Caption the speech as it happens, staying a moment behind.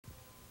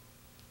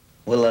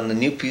Well, on the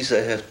new piece,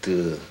 I have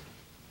to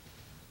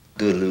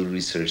do a little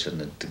research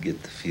on it to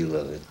get the feel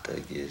of it, I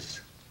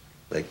guess.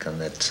 Like on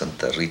that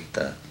Santa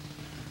Rita,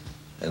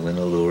 I went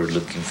all over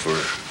looking for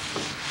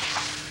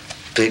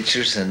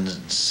pictures and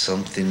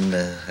something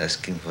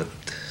asking what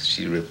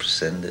she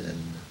represented,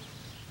 and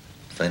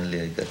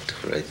finally I got to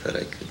where I thought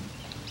I could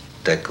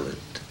tackle it.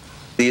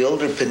 The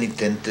older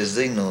penitentes,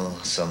 they know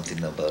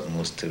something about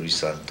Mostery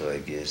Santo, I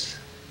guess.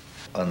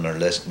 On our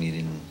last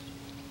meeting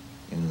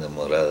in the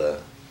Morada,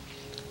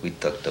 we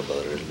talked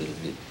about her a little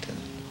bit, and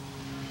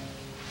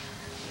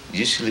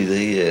usually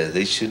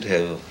they should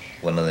have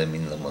one of them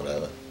in the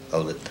Morada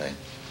all the time.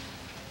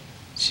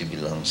 She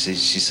belongs,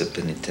 she's a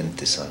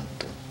penitente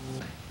santo.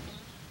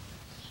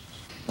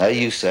 I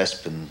use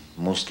aspen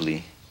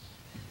mostly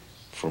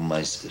for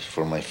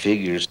my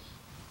figures,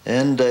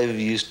 and I've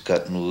used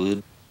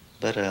cottonwood,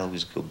 but I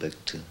always go back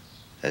to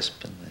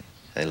aspen.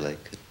 I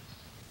like it.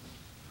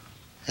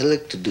 I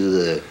like to do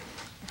the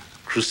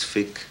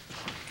crucifix,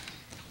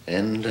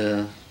 and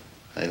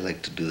I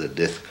like to do the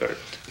death cart.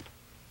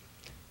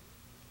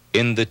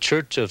 In the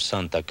Church of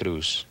Santa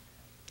Cruz,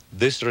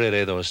 this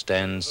reredo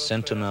stands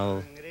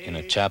sentinel in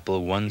a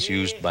chapel once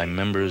used by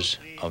members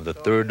of the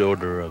Third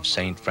Order of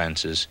St.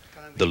 Francis,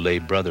 the Lay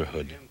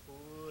Brotherhood.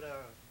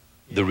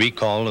 The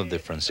recall of the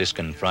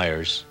Franciscan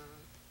friars,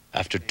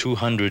 after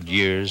 200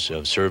 years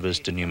of service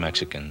to New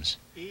Mexicans,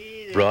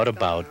 brought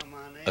about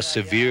a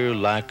severe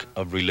lack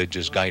of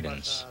religious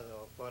guidance.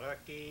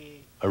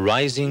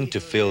 Arising to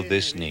fill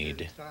this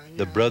need,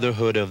 the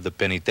Brotherhood of the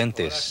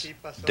Penitentes,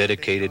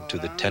 dedicated to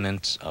the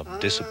tenets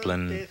of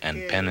discipline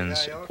and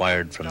penance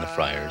acquired from the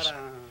friars,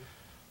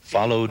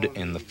 followed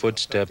in the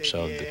footsteps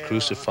of the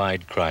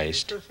crucified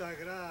Christ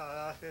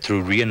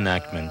through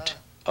reenactment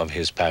of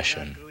his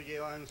passion.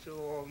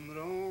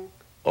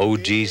 O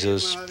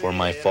Jesus, for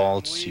my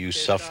faults you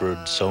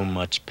suffered so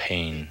much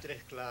pain.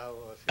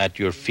 At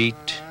your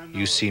feet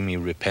you see me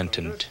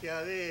repentant,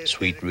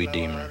 sweet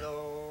Redeemer.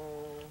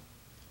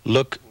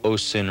 Look, O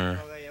sinner,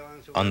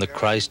 on the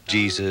Christ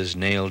Jesus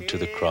nailed to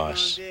the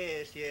cross.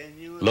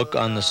 Look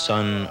on the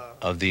Son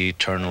of the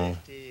Eternal,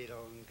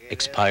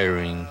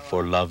 expiring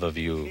for love of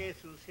you.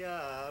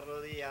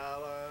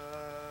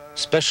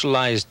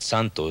 Specialized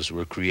santos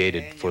were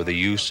created for the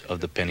use of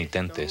the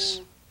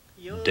penitentes.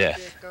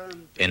 Death,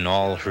 in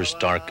all her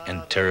stark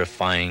and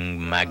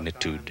terrifying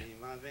magnitude,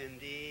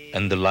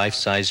 and the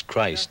life-size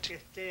Christ,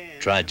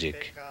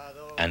 tragic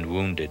and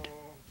wounded.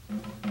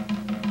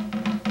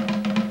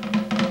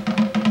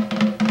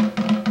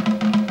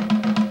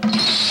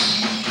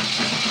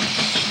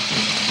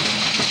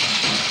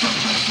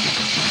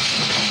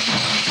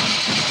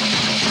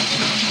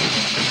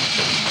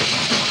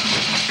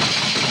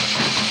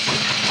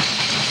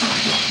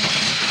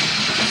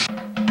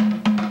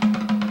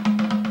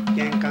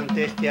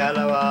 Te ha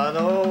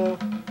alabado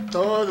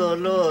todos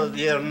los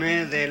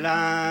viernes del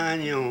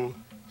año,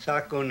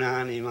 saca un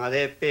ánima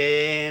de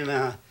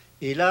pena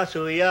y la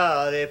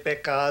suya de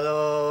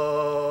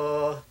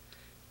pecado.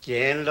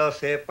 Quien lo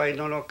sepa y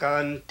no lo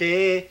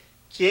cante,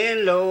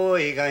 quien lo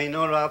oiga y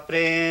no lo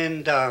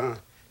aprenda,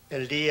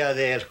 el día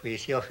del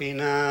juicio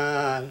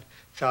final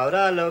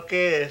sabrá lo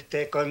que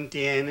este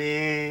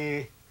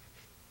contiene.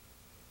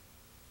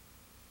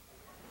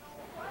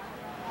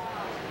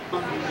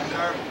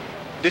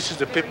 This is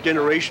the fifth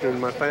generation in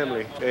my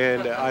family,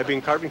 and I've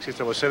been carving since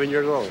I was 7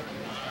 years old.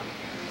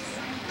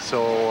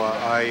 So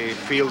I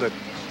feel that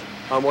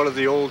I'm one of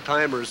the old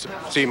timers.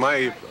 See,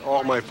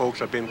 all my folks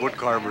have been wood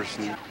carvers,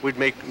 and we'd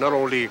make not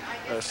only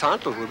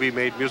santos, but we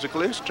made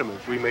musical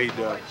instruments. We made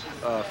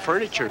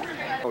furniture.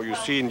 Oh, you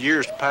see, in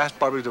years past,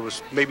 probably there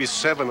was maybe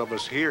 7 of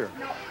us here.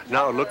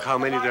 Now look how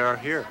many there are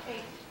here.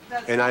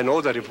 And I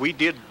know that if we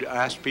did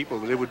ask people,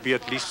 there would be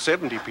at least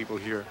 70 people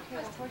here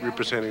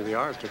representing the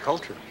arts, the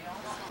culture.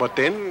 But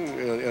then,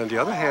 on the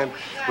other hand,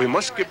 we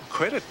must give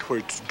credit where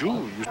it's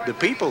due. The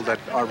people that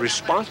are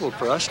responsible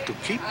for us to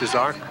keep this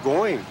art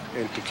going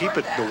and to keep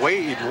it the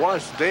way it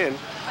was then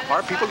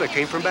are people that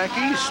came from back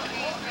east.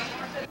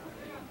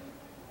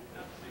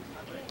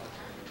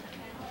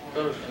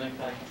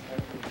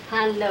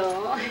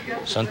 Hello.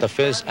 Santa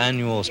Fe's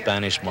annual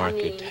Spanish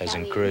market has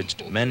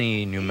encouraged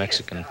many New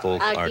Mexican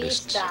folk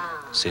artists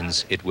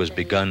since it was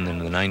begun in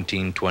the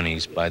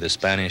 1920s by the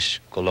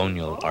Spanish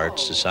Colonial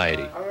Arts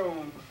Society.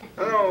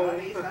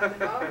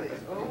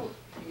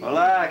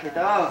 Hola, ¿qué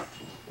tal?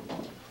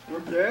 Muy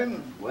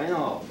bien.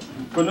 Bueno.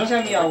 ¿Conoce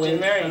a mi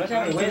abuela? ¿Conoce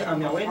a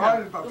mi abuela?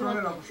 El patrón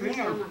de la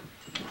cocina.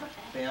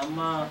 Se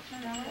llama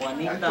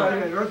Juanita.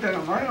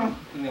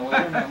 Y mi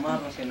abuela se llama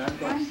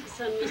Rocinante.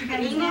 Son mis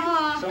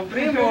primos. ¿Son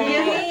primos?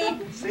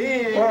 Sí.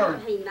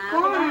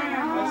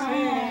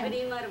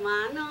 Primo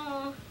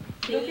hermano.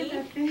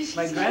 Sí.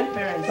 My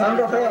grandparents San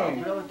are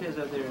Rafael. relatives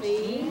of theirs.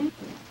 Sí.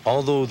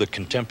 Although the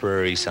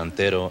contemporary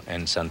Santero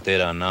and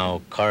Santera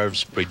now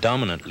carves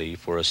predominantly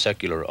for a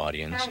secular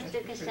audience,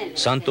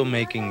 Santo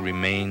making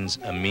remains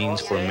a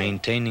means for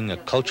maintaining a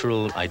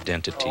cultural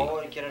identity,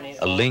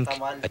 a link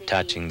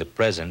attaching the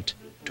present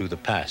to the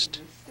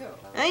past.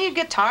 And you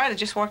get tired of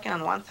just working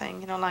on one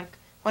thing, you know, like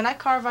when I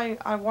carve,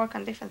 I work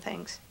on different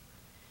things.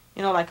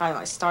 You know, like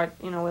I start,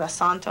 you know, with a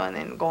santo and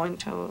then going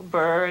to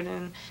bird,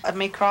 and I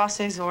make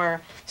crosses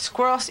or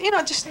squirrels, you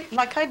know, just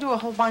like I do a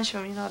whole bunch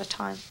of them, you know, at a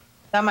time.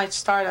 I might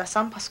start a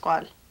San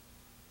Pascual.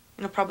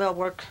 You know, probably I'll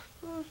work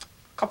a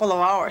couple of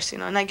hours, you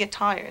know, and I get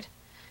tired.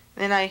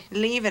 Then I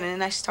leave it and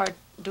then I start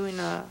doing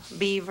a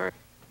beaver,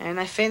 and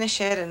I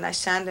finish it and I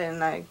sand it,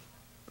 and I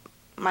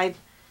might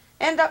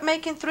end up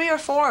making 3 or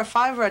 4 or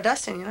 5 or a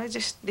dozen, you know, it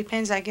just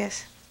depends, I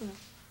guess, you know,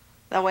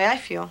 the way I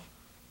feel.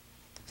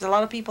 Because a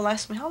lot of people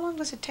ask me, how long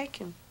does it take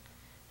you?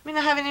 I mean,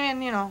 I haven't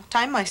even, you know,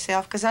 timed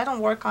myself, because I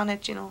don't work on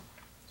it, you know,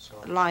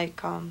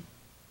 like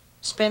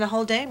spend a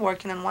whole day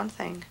working on one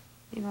thing.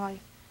 You know,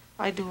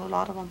 I do a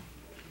lot of them.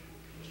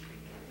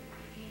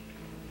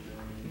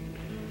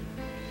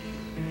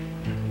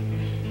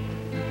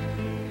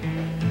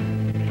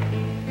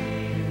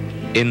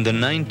 In the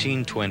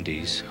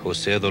 1920s,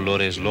 José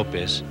Dolores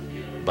López,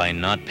 by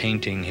not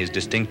painting his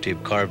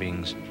distinctive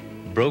carvings,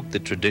 broke the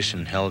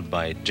tradition held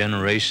by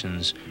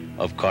generations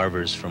of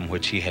carvers from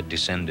which he had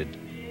descended,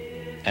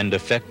 and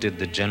affected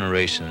the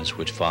generations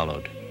which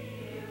followed.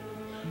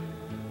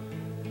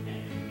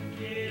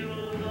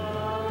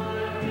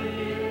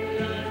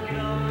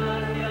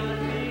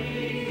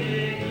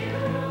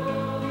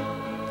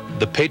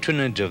 The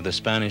patronage of the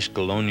Spanish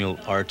Colonial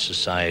Art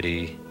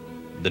Society,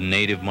 the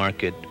native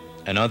market,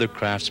 and other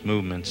crafts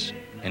movements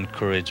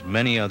encouraged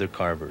many other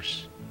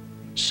carvers: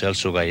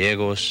 Celso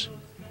Gallegos,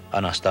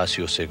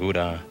 Anastasio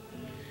Segura,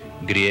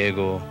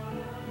 Griego,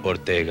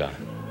 Ortega.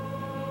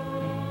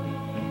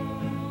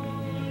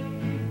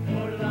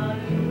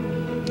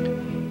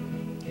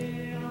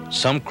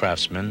 Some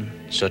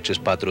craftsmen, such as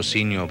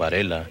Patrocinio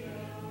Varela,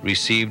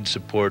 received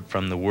support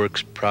from the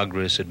Works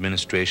Progress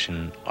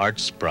Administration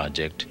Arts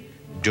Project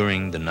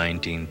during the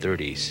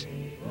 1930s.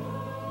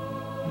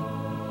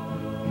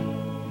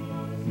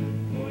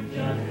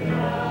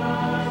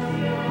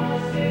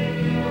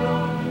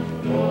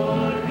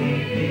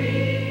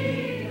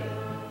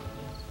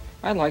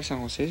 I like San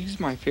Jose. He's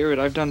my favorite.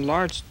 I've done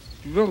large,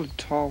 really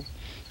tall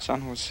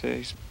San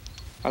Jose's.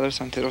 Other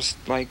Santeros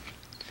like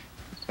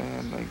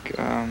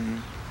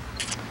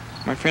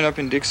my friend up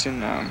in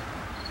Dixon,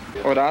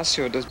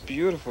 Horacio, does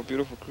beautiful,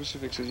 beautiful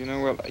crucifixes. You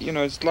know, well, you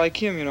know, it's like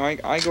him. You know,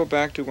 I go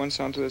back to one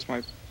Santo that's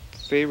my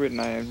favorite,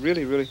 and I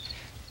really, really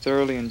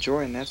thoroughly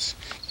enjoy. And that's,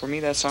 for me,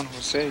 that's San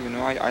Jose. You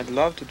know, I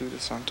love to do the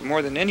Santo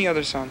more than any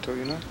other Santo.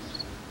 You know.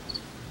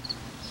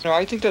 You know,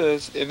 I think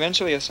that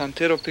eventually a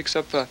Santero picks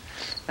up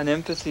an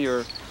empathy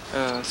or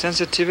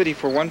sensitivity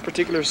for one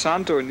particular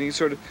Santo, and he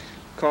sort of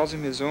calls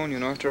him his own. You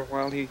know, after a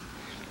while, he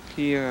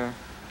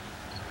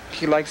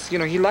likes, you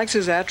know, he likes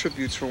his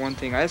attributes for one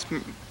thing. That's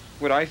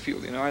what I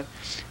feel. You know,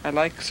 I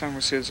like San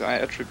Jose's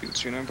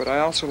attributes. You know, but I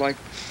also like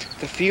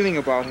the feeling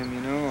about him. You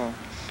know,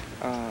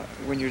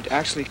 when you're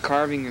actually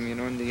carving him. You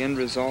know, in the end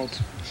result,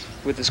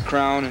 with his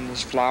crown and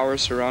his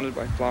flowers, surrounded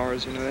by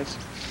flowers. You know, that's,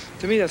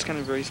 to me, that's kind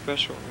of very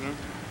special. You know.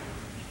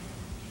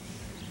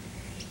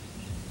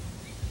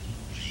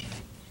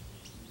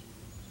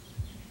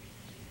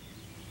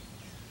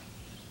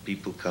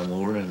 People come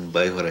over and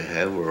buy what I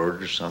have or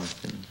order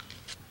something.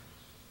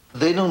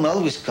 They don't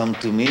always come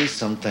to me.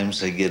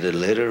 Sometimes I get a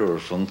letter or a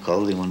phone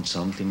call. They want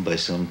something by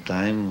some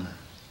time.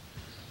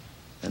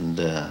 And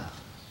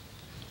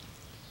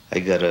I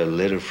got a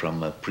letter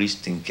from a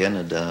priest in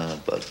Canada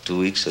about 2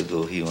 weeks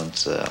ago. He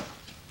wants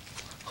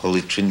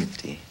Holy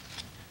Trinity.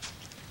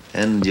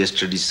 And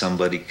yesterday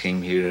somebody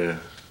came here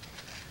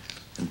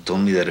and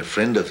told me that a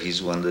friend of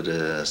his wanted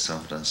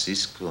San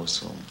Francisco,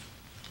 so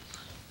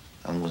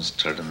I'm going to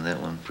start on that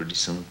one pretty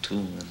soon too.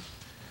 And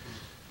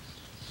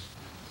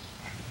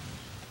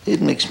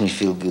it makes me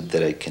feel good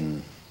that I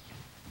can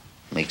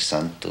make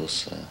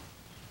santos.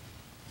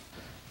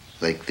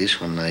 Like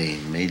this one, I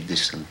made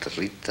this Santa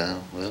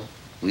Rita. Well,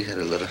 we had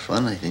a lot of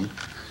fun, I think.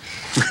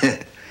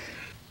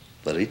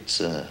 But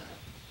it's a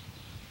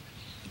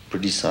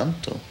pretty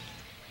santo.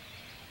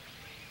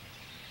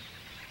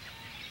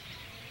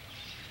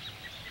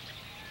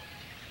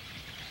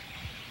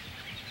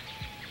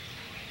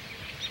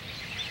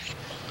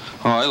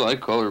 Oh, I like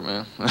color,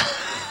 man.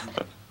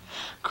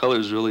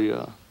 Color's really,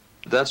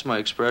 that's my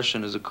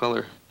expression, is a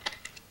color.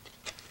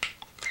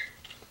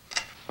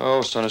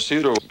 Oh, San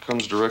Isidro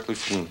comes directly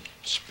from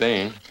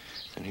Spain,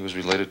 and he was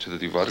related to the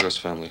De Vargas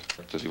family,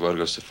 the De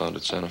Vargas that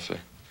founded Santa Fe.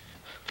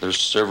 There's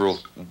several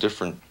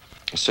different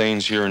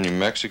sayings here in New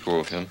Mexico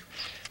of him.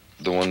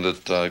 The one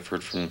that I've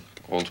heard from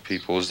old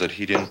people is that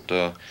he didn't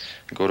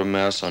go to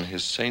Mass on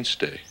his saint's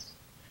day.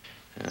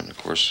 And, of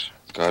course,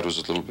 God was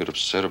a little bit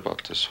upset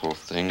about this whole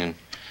thing and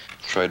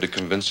tried to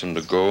convince him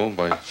to go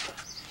by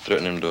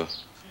threatening him to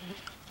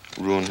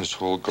ruin his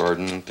whole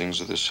garden and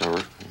things of this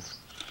sort.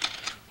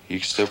 He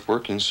stopped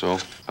working, so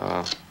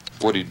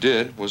what he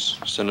did was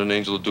send an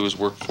angel to do his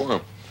work for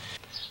him.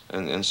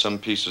 And in some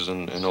pieces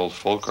in old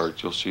folk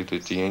art, you'll see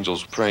that the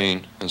angel's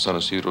praying and San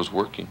Isidro's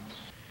working.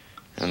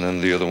 And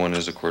then the other one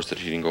is, of course, that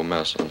he didn't go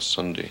Mass on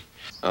Sunday.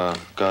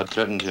 God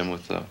threatened him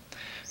with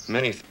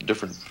many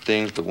different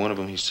things, but one of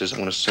them, he says, I'm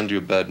going to send you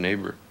a bad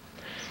neighbor.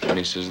 And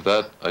he says,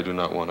 that I do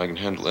not want. I can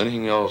handle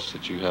anything else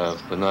that you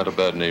have, but not a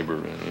bad neighbor.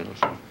 You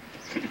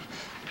know.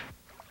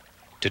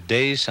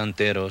 Today's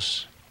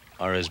Santeros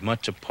are as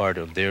much a part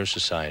of their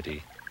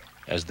society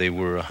as they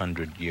were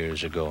 100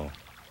 years ago.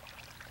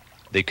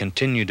 They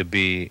continue to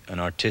be an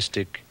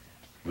artistic,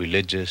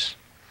 religious,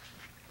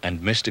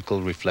 and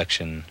mystical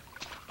reflection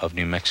of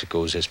New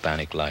Mexico's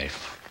Hispanic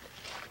life.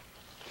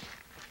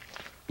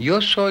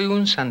 Yo soy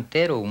un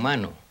santero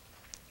humano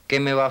que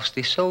me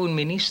bautizó un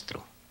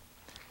ministro.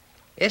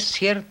 Es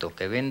cierto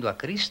que vendo a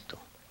Cristo,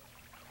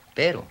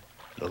 pero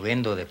lo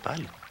vendo de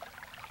palo.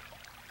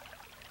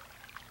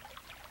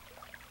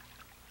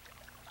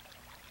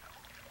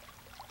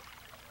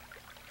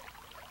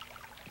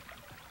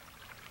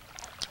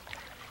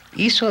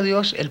 Hizo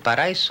Dios el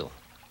paraíso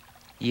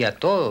y a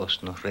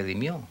todos nos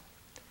redimió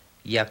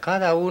y a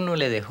cada uno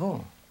le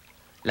dejó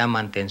la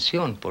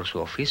mantención por su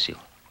oficio,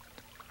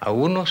 a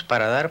unos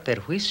para dar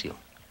perjuicio,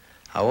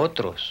 a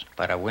otros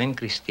para buen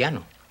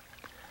cristiano,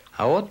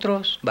 a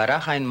otros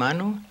baraja en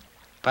mano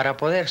para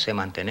poderse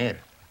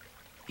mantener,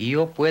 y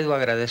yo puedo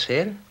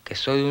agradecer que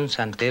soy un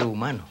santero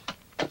humano.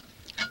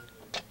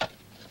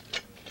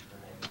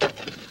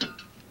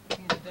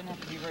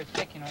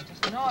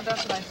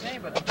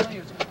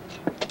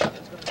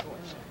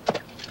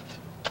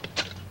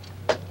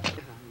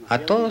 A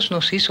todos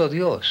nos hizo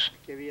Dios,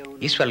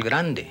 hizo al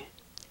grande,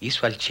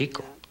 hizo al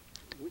chico.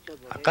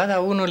 A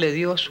cada uno le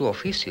dio su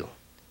oficio,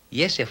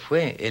 y ese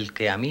fue el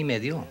que a mí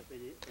me dio.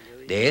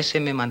 De ese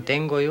me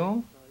mantengo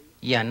yo,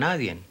 y a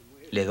nadie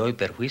le doy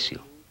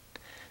perjuicio.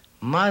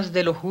 Más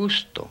de lo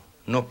justo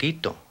no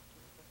quito,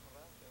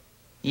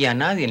 y a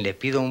nadie le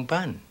pido un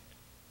pan,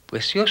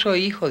 pues yo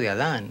soy hijo de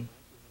Adán,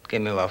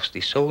 que me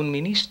bautizó un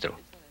ministro.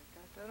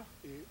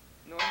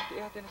 No,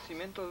 ella tiene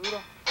cemento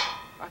duro,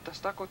 hasta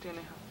estaco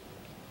tiene.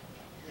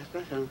 ¿La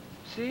casa?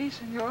 Sí,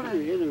 señora.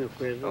 Yo no me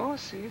acuerdo. Oh,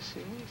 sí.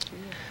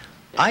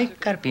 Hay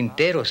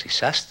carpinteros y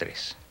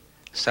sastres,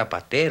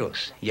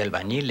 zapateros y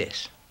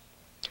albañiles,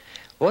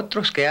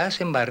 otros que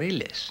hacen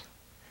barriles,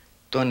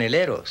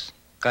 toneleros,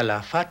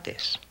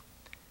 calafates.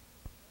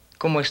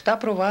 Como está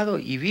probado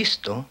y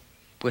visto,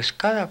 pues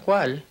cada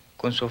cual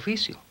con su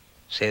oficio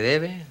se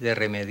debe de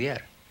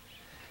remediar,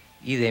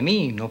 y de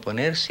mí no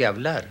ponerse a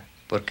hablar,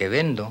 porque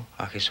vendo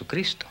a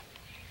Jesucristo.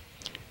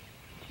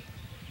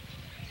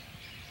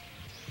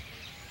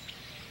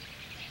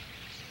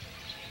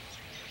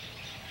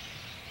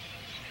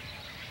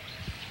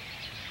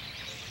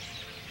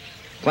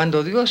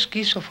 Cuando Dios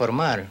quiso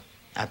formar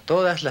a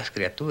todas las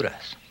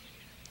criaturas,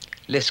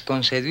 les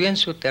concedió en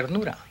su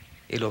ternura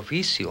el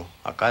oficio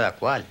a cada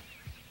cual.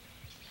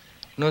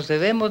 Nos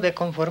debemos de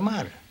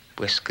conformar,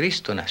 pues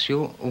Cristo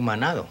nació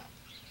humanado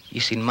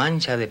y sin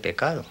mancha de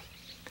pecado.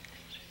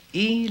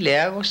 Y le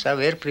hago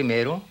saber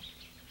primero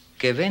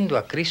que vendo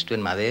a Cristo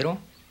en madero,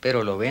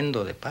 pero lo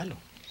vendo de palo.